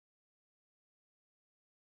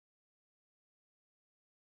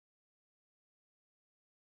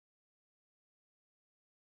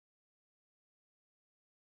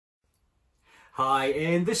Hi,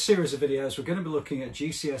 in this series of videos we're going to be looking at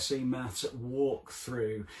GCSE Maths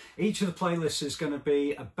walkthrough. Each of the playlists is going to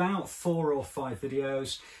be about 4 or 5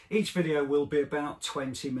 videos. Each video will be about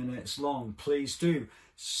 20 minutes long. Please do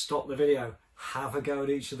stop the video, have a go at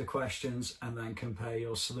each of the questions and then compare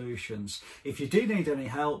your solutions. If you do need any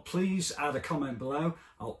help, please add a comment below.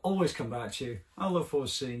 I'll always come back to you. I look forward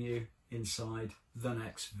to seeing you inside the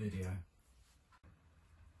next video.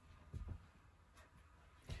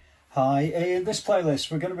 Hi, in this playlist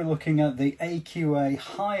we're going to be looking at the AQA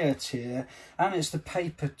higher tier, and it's the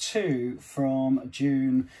paper 2 from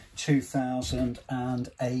June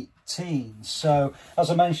 2018. So as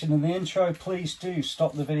I mentioned in the intro, please do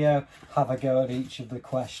stop the video, have a go at each of the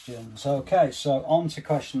questions. Okay, so on to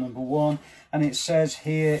question number 1, and it says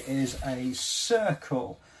here is a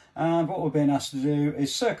circle. And what we're being asked to do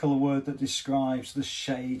is circle a word that describes the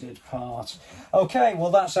shaded part. Okay,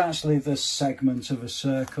 well that's actually the segment of a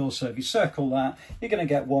circle. So if you circle that, you're going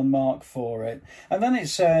to get 1 mark for it. And then it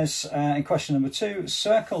says in question number 2,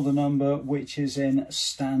 circle the number which is in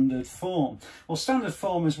standard form. Well, standard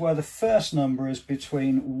form is where the first number is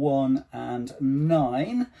between 1 and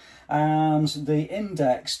 9. And the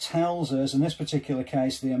index tells us, in this particular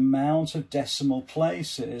case, the amount of decimal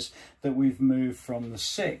places that we've moved from the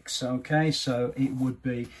 6. Okay, so it would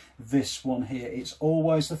be this one here. It's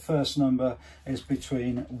always the first number is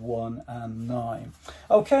between 1 and 9.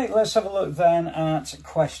 Okay, let's have a look then at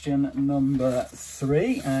question number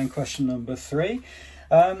 3. And question number 3.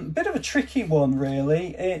 Bit of a tricky one,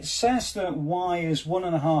 really. It says that y is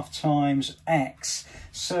 1.5 times x.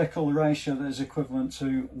 Circle the ratio that is equivalent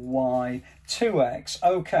to y to x.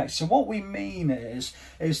 Okay, so what we mean is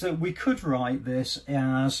that we could write this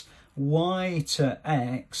as y to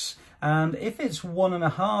x, and if it's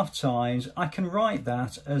 1.5 times, I can write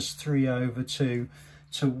that as 3/2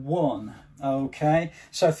 to 1. Okay,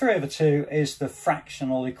 so 3/2 is the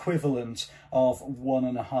fractional equivalent of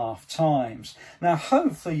 1.5 times. Now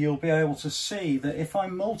hopefully you'll be able to see that if I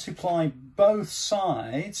multiply both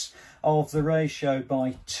sides of the ratio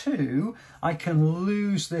by 2, I can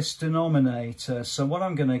lose this denominator. So what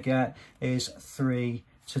I'm going to get is 3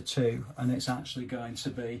 to 2, and it's actually going to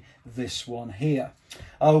be this one here.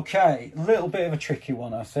 Okay, a little bit of a tricky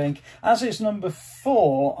one, I think. As is number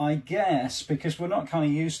 4, I guess, because we're not kind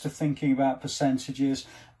of used to thinking about percentages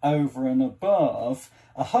over and above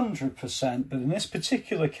 100%, but in this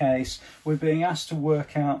particular case we're being asked to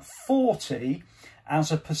work out 40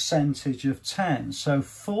 as a percentage of 10. So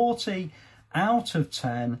 40 out of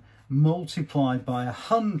 10 multiplied by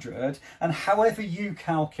 100, and however you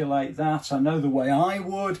calculate that, I know the way I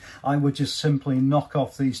would just simply knock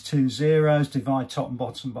off these 2 zeros, divide top and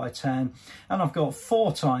bottom by 10, and I've got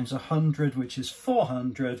 4 times 100, which is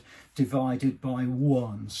 400 divided by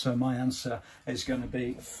 1. So my answer is going to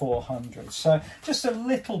be 400. So just a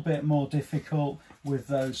little bit more difficult with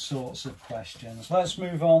those sorts of questions. Let's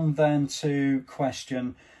move on then to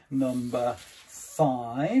question number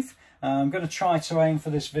 5. I'm going to try to aim for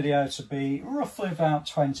this video to be roughly about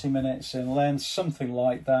 20 minutes in length, something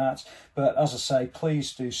like that. But as I say,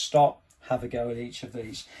 please do stop, have a go at each of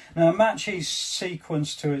these. Now, match each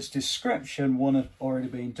sequence to its description. One had already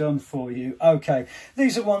been done for you. Okay,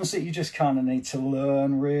 these are ones that you just kind of need to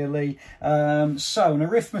learn, really. So an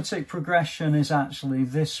arithmetic progression is actually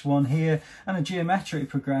this one here, and a geometric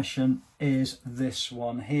progression is this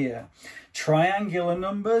one here. Triangular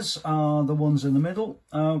numbers are the ones in the middle,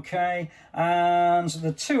 okay, and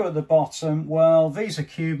the 2 at the bottom, well, these are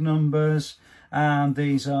cube numbers and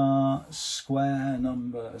these are square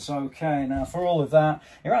numbers. Okay, now for all of that,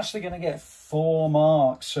 you're actually going to get 4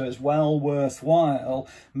 marks, so it's well worthwhile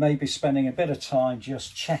maybe spending a bit of time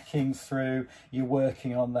just checking through you're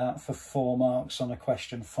working on that for 4 marks on a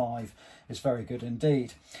question 5 is very good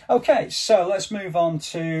indeed. Okay, so let's move on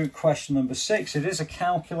to question number 6. It is a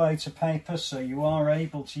calculator paper, so you are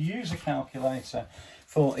able to use a calculator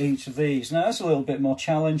for each of these. Now, it's a little bit more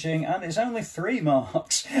challenging, and it's only 3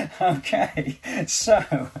 marks. Okay,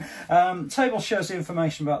 so table shows the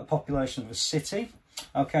information about the population of a city.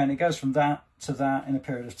 Okay, and it goes from that to that in a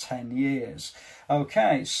period of 10 years.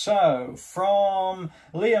 Okay, so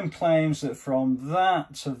Liam claims that from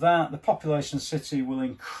that to that, the population of the city will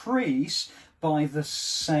increase by the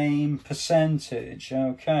same percentage.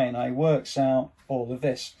 Okay, now he works out all of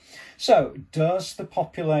this. So, does the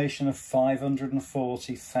population of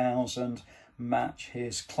 540,000 match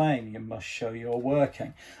his claim. You must show you're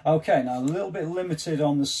working. Okay, now a little bit limited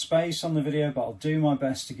on the space on the video, but I'll do my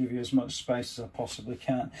best to give you as much space as I possibly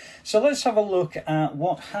can. So let's have a look at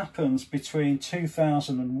what happens between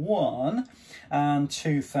 2001 and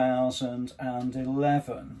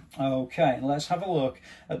 2011. Okay, let's have a look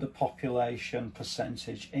at the population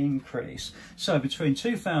percentage increase. So between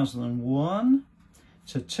 2001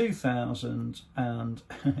 to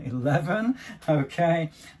 2011, okay,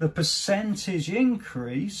 the percentage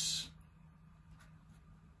increase.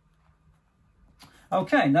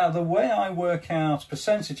 Okay, now the way I work out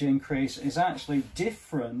percentage increase is actually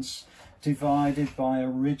difference divided by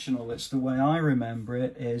original. It's the way I remember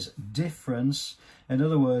it, is difference. In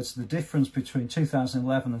other words, the difference between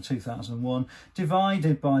 2011 and 2001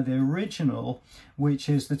 divided by the original, which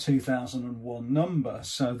is the 2001 number.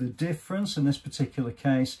 So the difference in this particular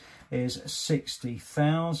case is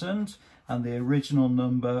 60,000. And the original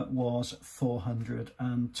number was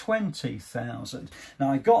 420,000.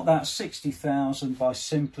 Now I got that 60,000 by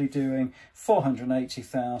simply doing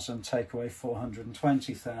 480,000 take away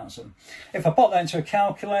 420,000. If I put that into a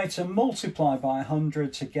calculator, multiply by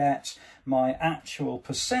 100 to get my actual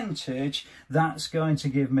percentage, that's going to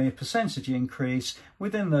give me a percentage increase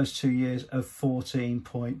within those 2 years of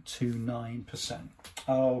 14.29%.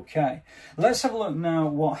 Okay, let's have a look now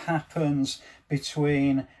at what happens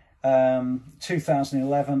between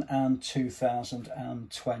 2011 and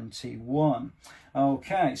 2021.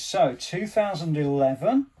 Okay, so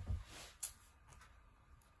 2011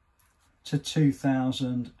 to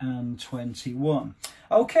 2021.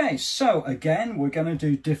 Okay, so again, we're going to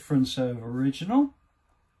do difference over original.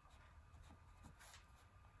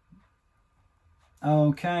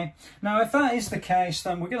 Okay, now if that is the case,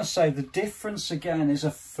 then we're going to say the difference again is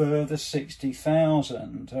a further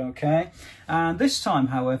 60,000, okay? And this time,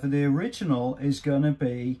 however, the original is going to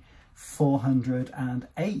be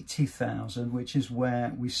 480,000, which is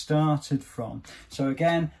where we started from. So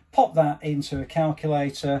again, pop that into a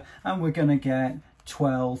calculator and we're going to get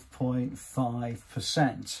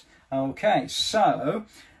 12.5%. Okay, so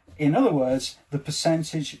in other words, the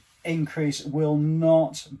percentage increase will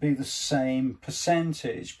not be the same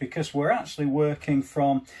percentage because we're actually working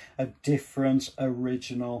from a different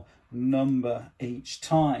original number each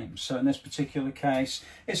time. So in this particular case,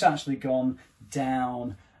 it's actually gone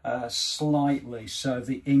down slightly, so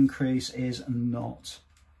the increase is not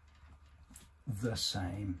the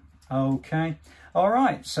same. Okay, all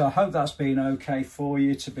right, so I hope that's been okay for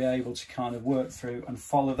you to be able to kind of work through and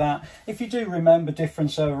follow that. If you do remember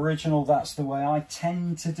difference over original, that's the way I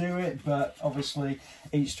tend to do it, but obviously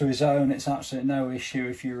each to his own. It's absolutely no issue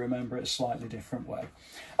if you remember it a slightly different way.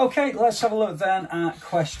 Okay, let's have a look then at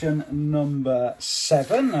question number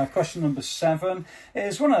 7. Now, question number 7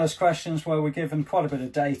 is one of those questions where we're given quite a bit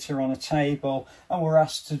of data on a table and we're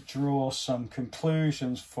asked to draw some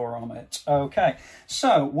conclusions from it. Okay,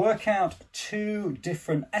 so work out 2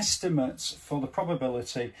 different estimates for the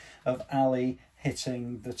probability of Ali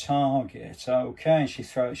hitting the target. Okay,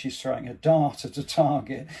 she's throwing a dart at a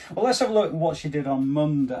target. Well, let's have a look at what she did on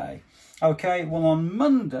Monday. Okay, well on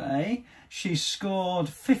Monday she scored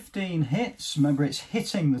 15 hits. Remember, it's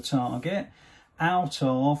hitting the target out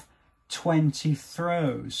of 20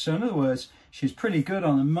 throws. So in other words, she's pretty good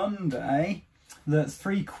on a Monday that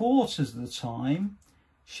 3/4 of the time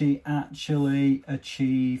she actually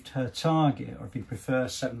achieved her target, or if you prefer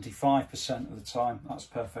 75% of the time, that's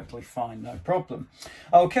perfectly fine, no problem.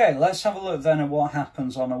 Okay, let's have a look then at what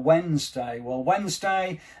happens on a Wednesday. Well,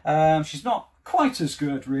 Wednesday, she's not quite as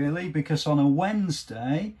good really, because on a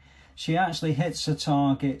Wednesday she actually hits her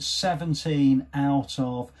target 17 out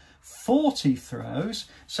of 40 throws.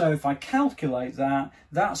 So if I calculate that,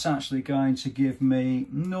 that's actually going to give me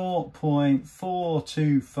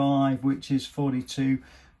 0.425, which is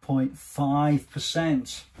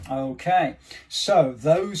 42.5%. Okay, so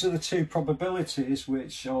those are the 2 probabilities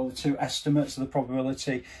which, or the 2 estimates of the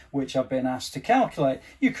probability which I've been asked to calculate.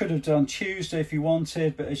 You could have done Tuesday if you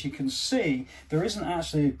wanted, but as you can see, there isn't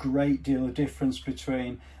actually a great deal of difference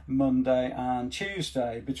between Monday and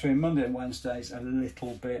Tuesday. Between Monday and Wednesday's a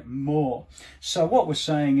little bit more. So what we're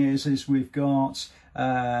saying is we've got,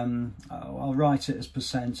 I'll write it as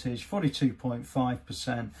percentage,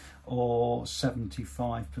 42.5% or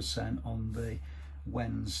 75% on the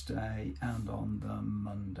Wednesday and on the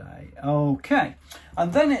Monday. Okay,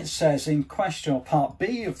 and then it says in question, or part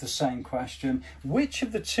B of the same question, which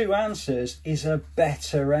of the 2 answers is a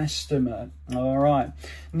better estimate? All right,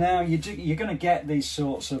 now you're going to get these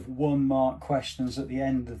sorts of 1-mark questions at the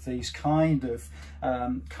end of these kind of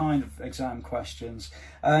exam questions.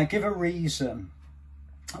 Give a reason.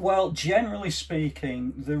 Well, generally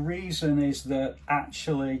speaking, the reason is that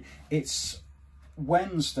actually it's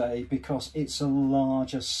Wednesday because it's a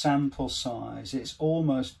larger sample size. It's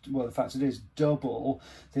almost, well, in fact, it is double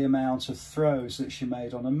the amount of throws that she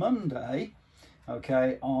made on a Monday.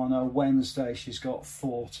 Okay, on a Wednesday, she's got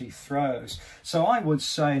 40 throws. So I would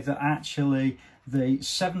say that actually the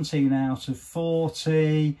 17 out of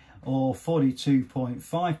 40 or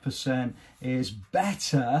 42.5% is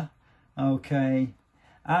better, okay.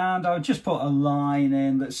 And I'll just put a line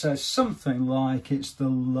in that says something like it's the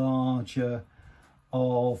larger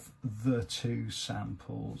of the two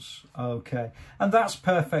samples, okay, and that's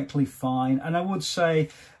perfectly fine. And I would say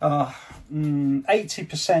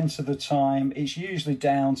 80% of the time it's usually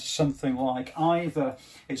down to something like either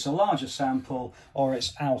it's a larger sample or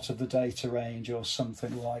it's out of the data range or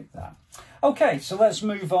something like that. Okay, so let's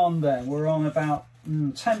move on then. We're on about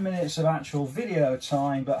 10 minutes of actual video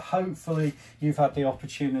time, but hopefully you've had the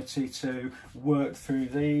opportunity to work through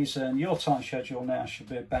these, and your time schedule now should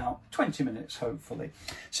be about 20 minutes hopefully.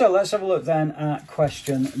 So let's have a look then at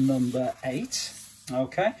question number 8.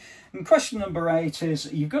 Okay, and question number 8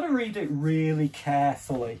 is, you've got to read it really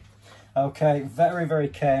carefully, okay, very, very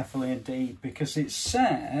carefully indeed, because it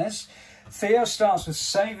says Theo starts with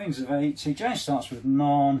savings of 80, Jane starts with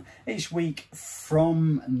none each week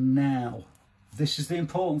from now. This is the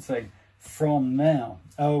important thing, from now.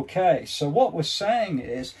 Okay, so what we're saying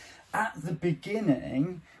is, at the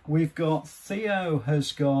beginning, we've got Theo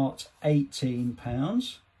has got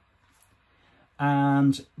 £18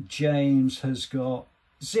 and James has got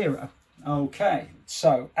 0. Okay,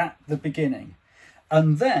 so at the beginning.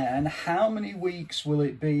 And then how many weeks will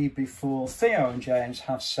it be before Theo and James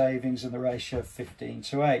have savings in the ratio of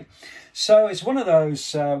 15:8? So it's one of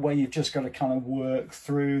those where you've just got to kind of work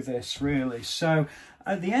through this really. So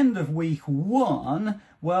at the end of week 1,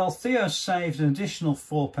 well, Theo saved an additional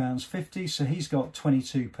 £4.50, so he's got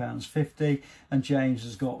 £22.50, and James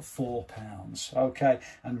has got £4. Okay,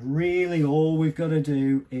 and really all we've got to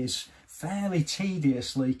do is fairly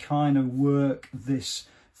tediously kind of work this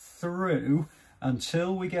through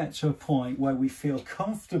until we get to a point where we feel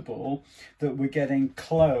comfortable that we're getting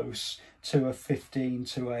close to a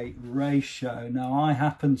 15:8 ratio. Now, I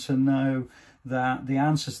happen to know that the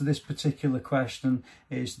answer to this particular question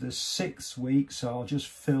is the 6th week, so I'll just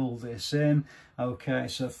fill this in. Okay,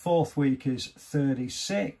 so 4th week is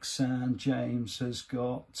 36, and James has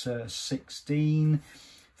got 16.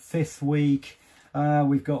 5th week,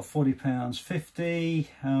 we've got £40.50,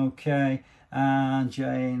 okay, and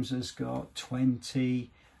James has got 20.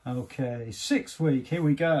 Okay, 6th week, here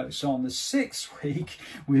we go. So on the 6th week,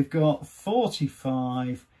 we've got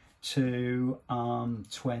 45 to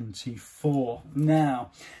 24.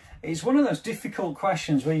 Now, it's one of those difficult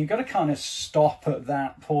questions where you've got to kind of stop at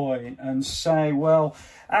that point and say, well,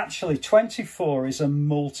 actually 24 is a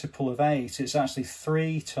multiple of 8. It's actually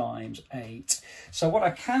 3 times 8. So what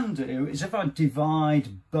I can do is if I divide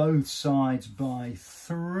both sides by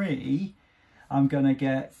 3, I'm going to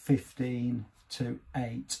get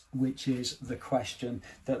 15:8, which is the question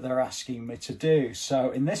that they're asking me to do. So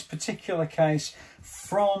in this particular case,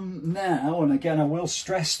 from now, and again I will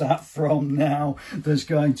stress that from now, there's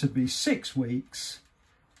going to be 6 weeks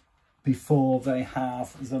before they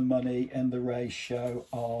have the money in the ratio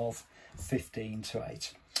of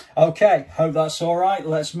 15:8. Okay, hope that's all right.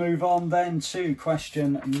 Let's move on then to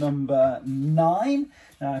question number 9.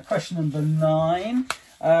 Question number 9,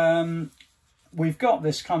 we've got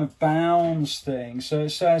this kind of bounds thing. So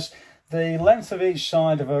it says the length of each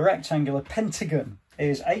side of a rectangular pentagon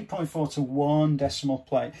is 8.4 to 1 decimal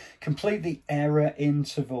place. Complete the error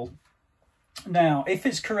interval. Now, if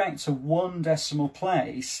it's correct to 1 decimal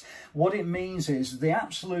place, what it means is the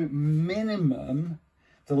absolute minimum,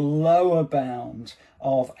 the lower bound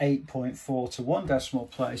of 8.4 to 1 decimal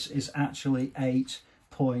place is actually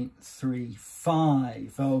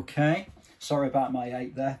 8.35, okay? Sorry about my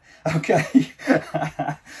 8 there. Okay.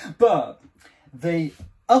 But the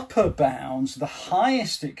upper bounds, the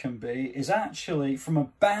highest it can be, is actually, from a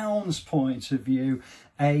bounds point of view,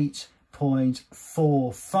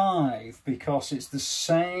 8.45, because it's the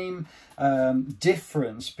same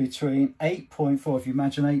difference between 8.4, if you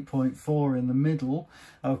imagine 8.4 in the middle,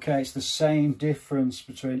 okay, it's the same difference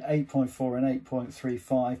between 8.4 and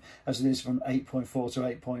 8.35 as it is from 8.4 to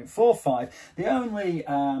 8.45. The only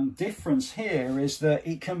difference here is that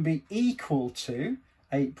it can be equal to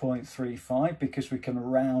 8.35 because we can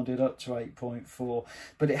round it up to 8.4,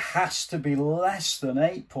 but it has to be less than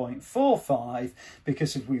 8.45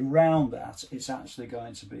 because if we round that, it's actually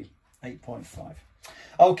going to be 8.5.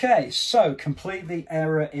 Okay, so complete the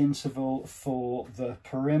error interval for the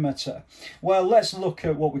perimeter. Well, let's look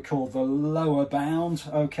at what we call the lower bound.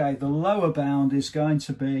 Okay, the lower bound is going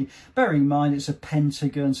to be, bearing in mind it's a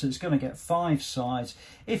pentagon, so it's going to get 5 sides.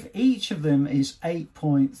 If each of them is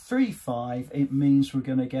 8.35, it means we're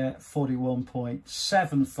going to get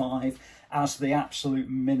 41.75 as the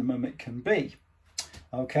absolute minimum it can be.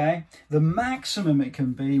 Okay, the maximum it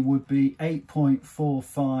can be would be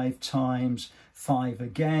 8.45 times 5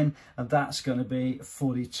 again, and that's going to be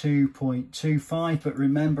 42.25, but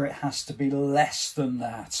remember it has to be less than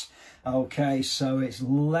that. Okay, so it's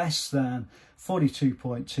less than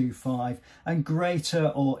 42.25 and greater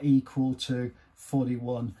or equal to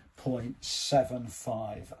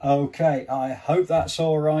 41.75. Okay, I hope that's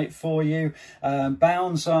all right for you.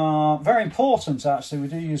 Bounds are very important, actually. We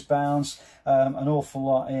do use bounds an awful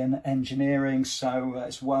lot in engineering, so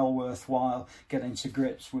it's well worthwhile getting to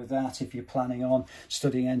grips with that if you're planning on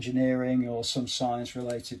studying engineering or some science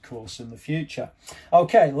related course in the future.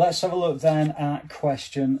 Okay, let's have a look then at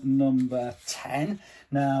question number 10.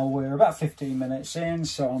 Now we're about 15 minutes in,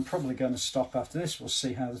 so I'm probably going to stop after this. We'll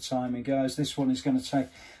see how the timing goes. This one is going to take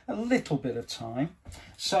a little bit of time.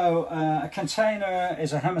 So a container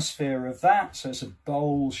is a hemisphere of that, so it's a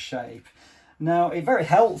bowl shape. Now, it very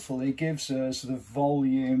helpfully gives us the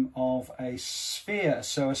volume of a sphere.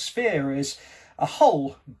 So a sphere is a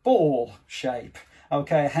whole ball shape.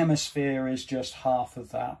 Okay, a hemisphere is just half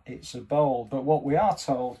of that. It's a bowl. But what we are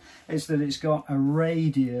told is that it's got a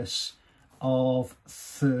radius of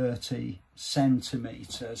 30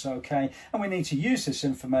 centimetres. Okay, and we need to use this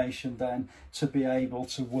information then to be able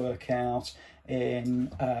to work out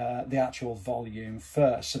in the actual volume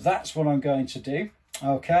first. So that's what I'm going to do.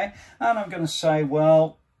 Okay, and I'm going to say,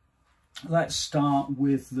 well, let's start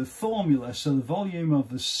with the formula. So the volume of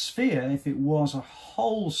the sphere, if it was a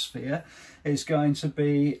whole sphere, is going to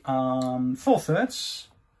be 4/3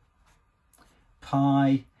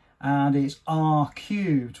 pi, and it's r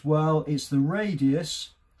cubed. Well, it's the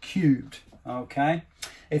radius cubed. Okay,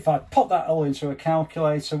 if I put that all into a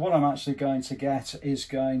calculator, what I'm actually going to get is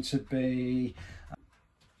going to be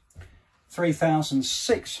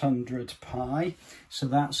 3,600 pi, so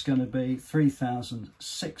that's going to be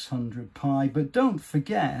 3,600 pi, but don't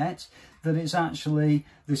forget that it's actually,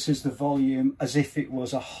 this is the volume as if it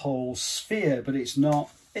was a whole sphere, but it's not,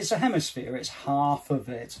 it's a hemisphere, it's half of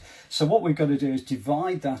it. So what we've got to do is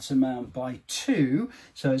divide that amount by 2,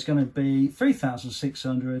 so it's going to be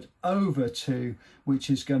 3,600 over 2, which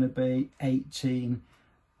is going to be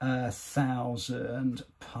 18,000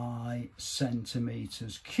 pi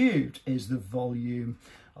centimetres cubed is the volume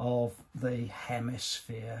of the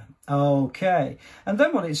hemisphere. Okay, and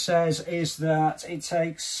then what it says is that it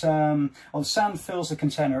takes, the sand fills the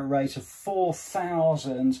container at a rate of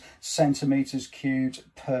 4,000 centimetres cubed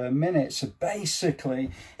per minute. So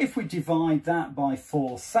basically, if we divide that by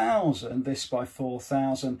 4,000, this by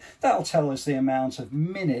 4,000, that'll tell us the amount of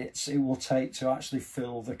minutes it will take to actually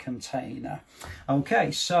fill the container.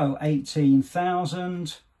 Okay, so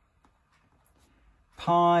 18,000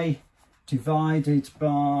 pi divided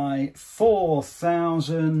by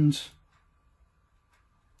 4,000.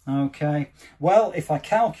 Okay, well, if I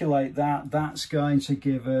calculate that, that's going to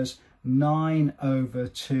give us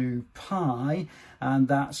 9/2 pi, and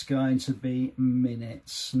that's going to be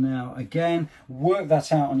minutes. Now, again, work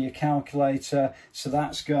that out on your calculator. So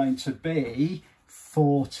that's going to be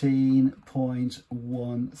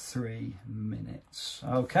 14.13 minutes.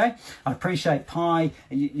 Okay, I appreciate pi.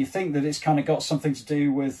 You think that it's kind of got something to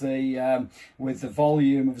do with the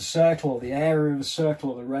volume of a circle, or the area of a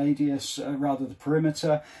circle, or the radius, rather the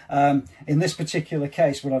perimeter. In this particular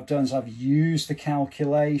case, what I've done is I've used the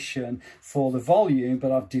calculation for the volume,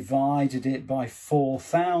 but I've divided it by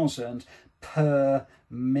 4,000 per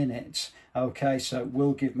minute. Okay, so it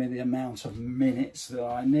will give me the amount of minutes that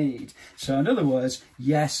I need. So in other words,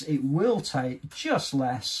 yes, it will take just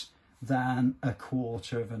less than a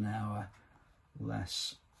quarter of an hour.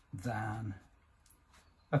 Less than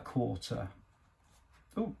a quarter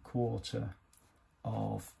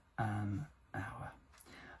of an hour.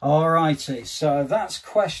 Alrighty, so that's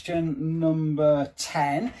question number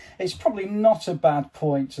 10. It's probably not a bad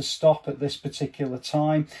point to stop at this particular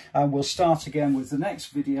time, and we'll start again with the next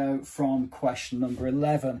video from question number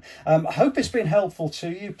 11. I hope it's been helpful to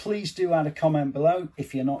you. Please do add a comment below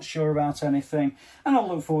if you're not sure about anything, and I'll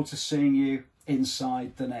look forward to seeing you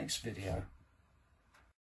inside the next video.